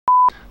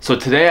So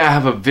today I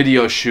have a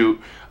video shoot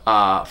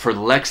for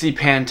Lexi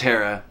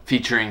Pantera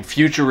featuring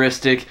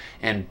Futuristic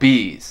and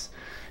Bees.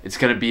 It's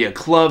going to be a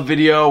club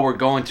video. We're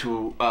going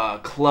to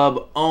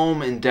Club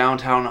Owens in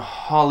downtown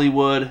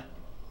Hollywood.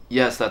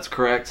 Yes, that's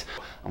correct.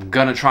 I'm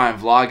going to try and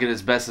vlog it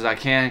as best as I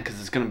can because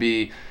it's going to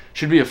be,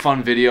 should be a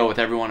fun video with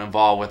everyone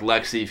involved, with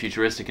Lexi,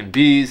 Futuristic, and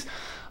Bees.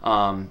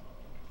 And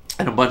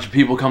a bunch of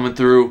people coming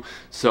through.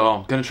 So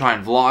I'm going to try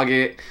and vlog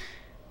it.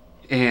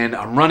 And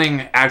I'm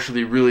running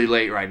actually really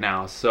late right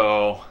now,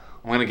 so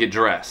I'm going to get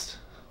dressed.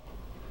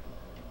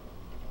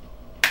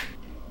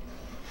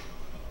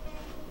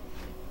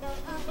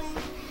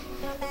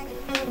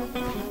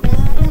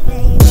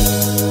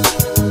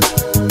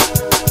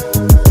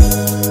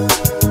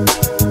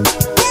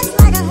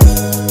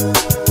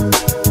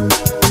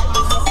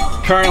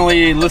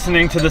 Currently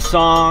listening to the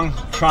song,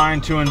 trying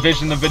to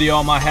envision the video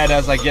in my head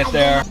as I get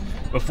there.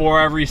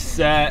 Before every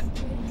set,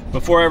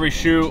 before every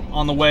shoot,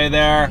 on the way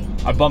there,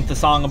 I bump the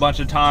song a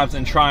bunch of times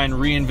and try and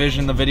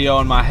re-envision the video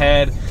in my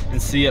head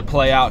and see it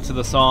play out to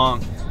the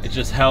song. It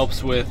just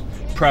helps with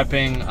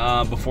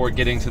prepping before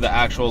getting to the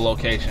actual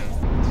location.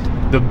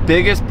 The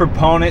biggest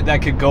proponent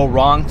that could go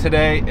wrong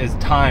today is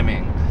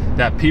timing.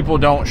 That people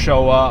don't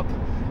show up,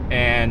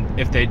 and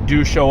if they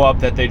do show up,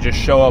 that they just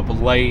show up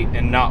late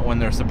and not when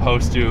they're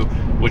supposed to,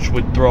 which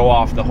would throw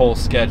off the whole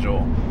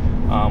schedule.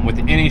 With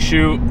any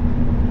shoot,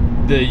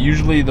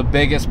 usually the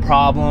biggest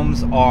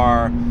problems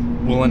are,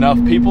 will enough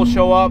people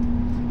show up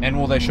and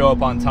will they show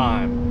up on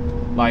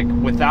time? Like,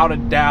 without a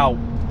doubt,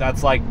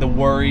 that's like the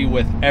worry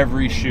with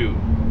every shoot.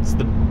 It's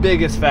the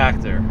biggest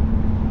factor.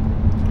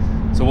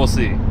 So we'll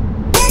see.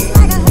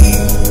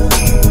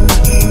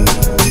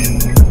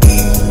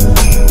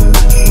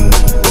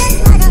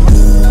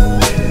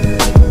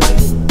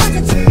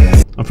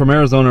 I'm from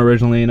Arizona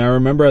originally, and I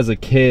remember as a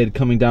kid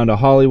coming down to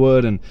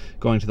Hollywood and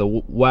going to the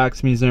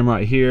Wax Museum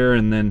right here,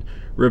 and then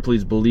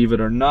Ripley's Believe It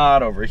or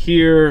Not over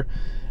here,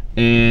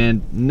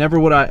 and never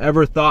would I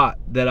ever thought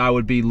that I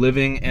would be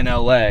living in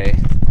LA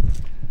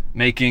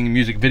making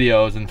music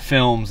videos and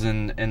films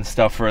and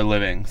stuff for a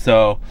living.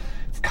 So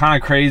it's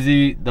kind of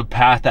crazy the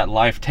path that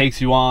life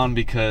takes you on,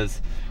 because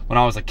when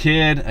I was a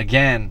kid,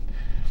 again,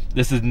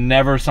 this is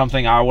never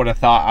something I would have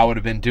thought I would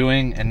have been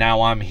doing, and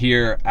now I'm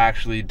here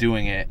actually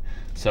doing it.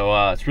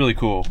 So it's really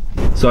cool.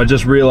 So I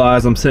just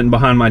realized I'm sitting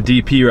behind my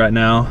DP right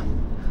now.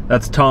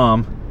 That's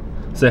Tom.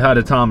 Say hi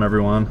to Tom,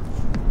 everyone.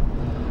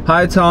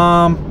 Hi,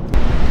 Tom.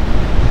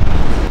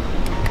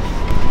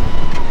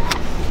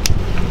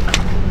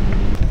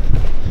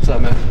 What's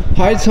up, man?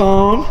 Hi,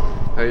 Tom.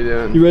 How you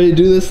doing? You ready to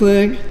do this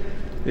thing?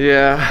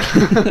 Yeah.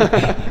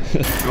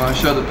 You want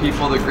to show the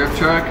people the grip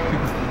truck?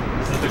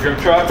 Is this the grip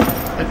truck?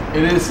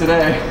 It is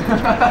today.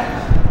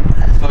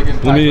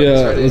 Let me,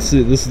 let's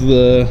see, this is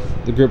the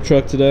grip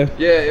truck today?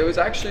 Yeah, it was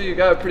actually, you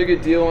got a pretty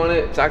good deal on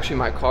it. It's actually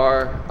my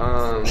car.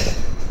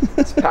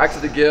 It's packed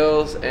to the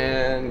gills,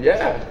 and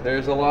yeah,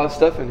 there's a lot of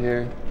stuff in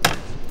here.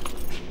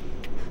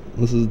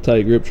 This is a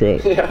tight grip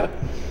truck. Yeah.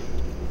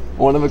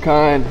 One of a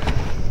kind.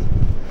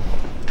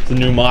 It's a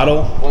new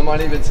model? One might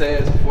even say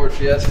it's a Ford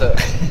Fiesta.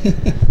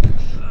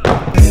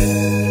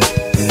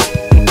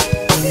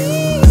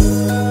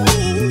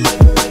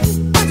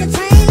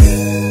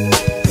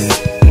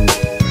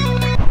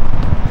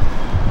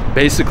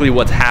 Basically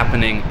what's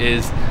happening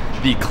is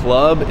the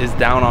club is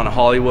down on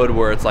Hollywood,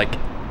 where it's like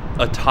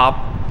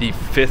atop the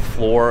 5th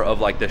floor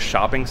of like the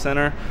shopping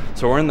center.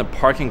 So we're in the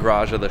parking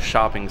garage of the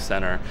shopping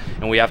center,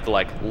 and we have to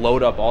like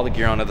load up all the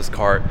gear onto this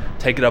cart,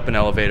 take it up an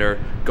elevator,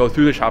 go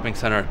through the shopping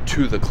center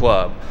to the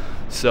club.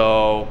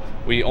 So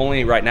we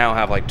only right now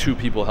have like 2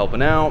 people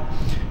helping out.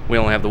 We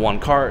only have the 1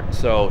 cart.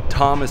 So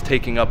Tom is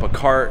taking up a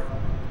cart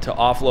to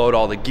offload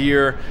all the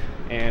gear,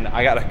 and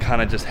I gotta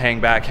kind of just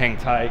hang back, hang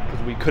tight,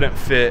 because we couldn't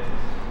fit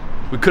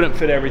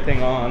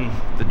everything on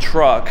the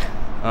truck.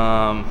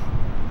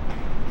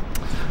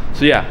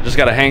 So yeah, just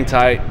gotta hang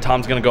tight.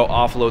 Tom's gonna go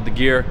offload the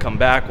gear, come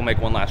back, we'll make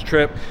one last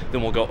trip,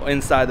 then we'll go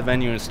inside the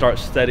venue and start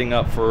setting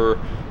up for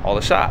all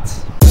the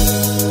shots.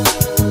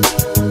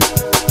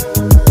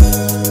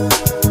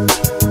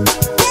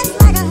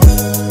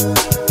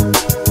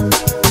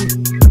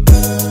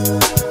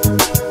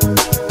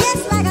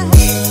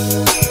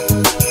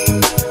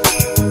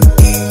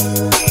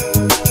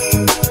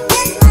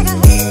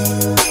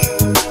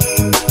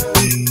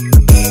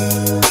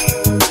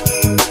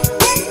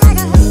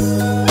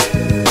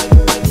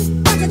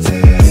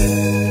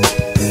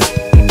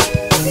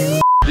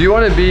 Do you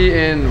want to be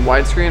in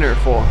widescreen or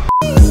full?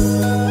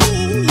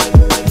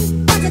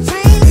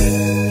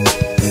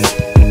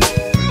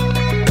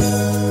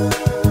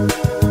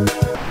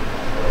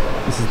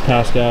 This is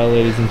Pascal,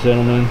 ladies and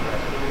gentlemen.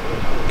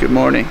 Good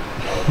morning.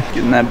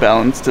 Getting that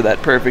balance to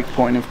that perfect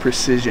point of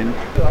precision.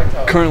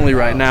 Currently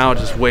right now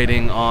just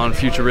waiting on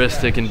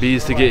Futuristic and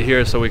Bees to get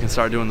here so we can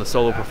start doing the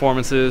solo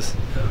performances.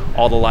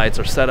 All the lights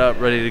are set up,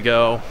 ready to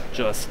go.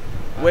 Just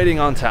waiting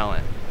on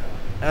talent,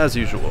 as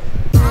usual.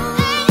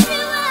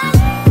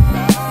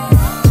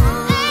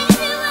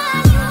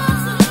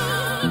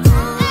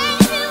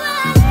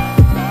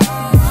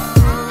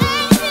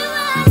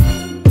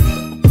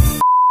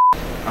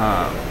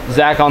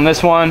 Zach, on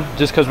this one,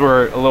 just because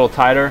we're a little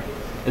tighter,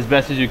 as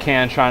best as you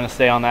can, trying to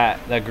stay on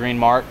that green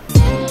mark.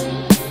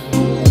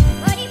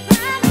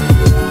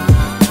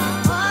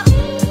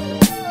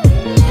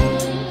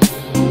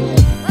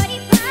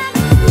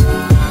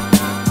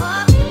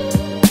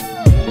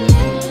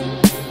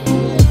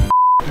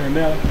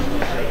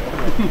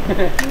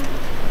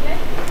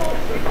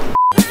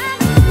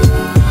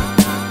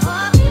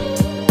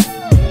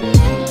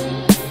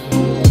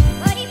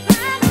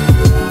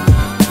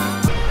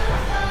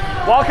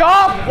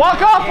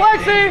 Walk off,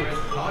 Lexi!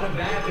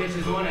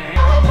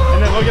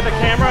 And then look at the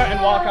camera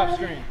and walk off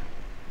screen.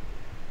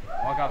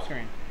 Walk off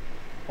screen.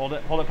 Hold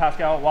it,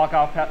 Pascal. Walk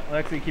off,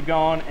 Lexi. Keep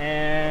going,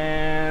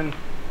 and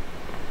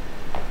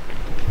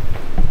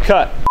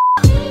cut.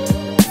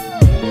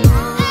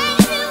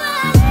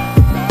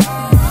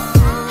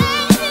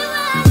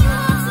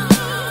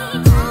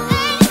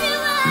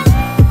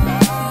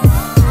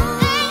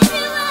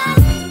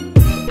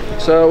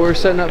 So we're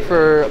setting up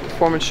for a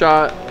performance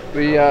shot.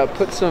 We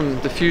put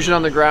some diffusion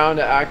on the ground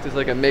to act as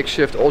like a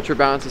makeshift ultra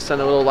bounce to send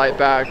a little light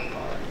back.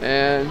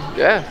 And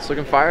yeah, it's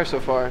looking fire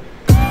so far.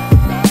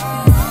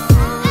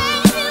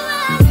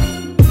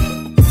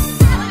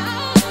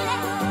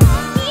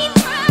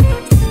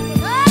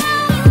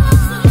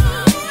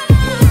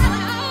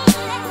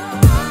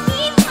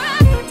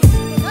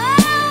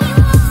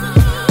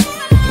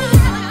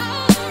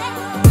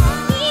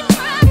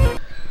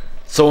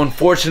 So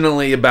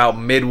unfortunately, about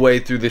midway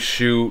through the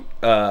shoot,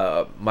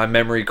 my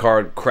memory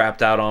card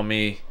crapped out on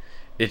me.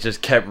 It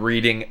just kept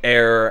reading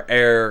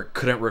error,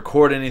 couldn't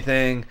record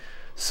anything.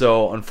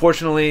 So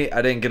unfortunately,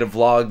 I didn't get to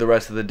vlog the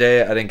rest of the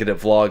day. I didn't get to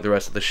vlog the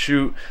rest of the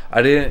shoot.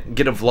 I didn't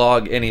get to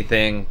vlog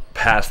anything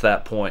past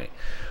that point.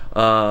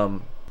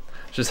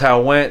 Just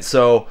how it went.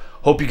 So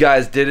hope you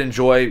guys did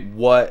enjoy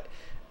what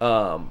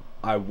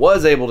I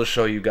was able to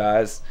show you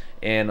guys.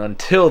 And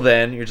until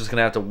then, you're just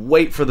gonna have to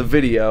wait for the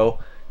video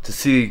to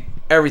see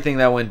everything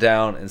that went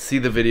down and see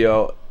the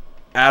video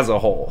as a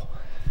whole.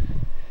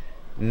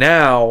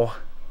 Now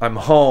I'm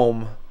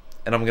home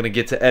and I'm gonna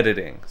get to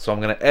editing. So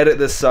I'm gonna edit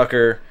this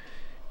sucker,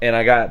 and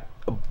I got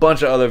a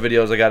bunch of other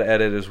videos I gotta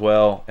edit as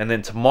well. And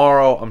then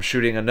tomorrow I'm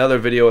shooting another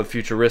video with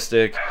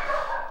Futuristic.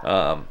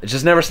 It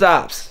just never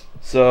stops.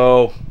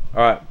 So,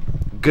 alright,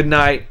 good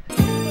night.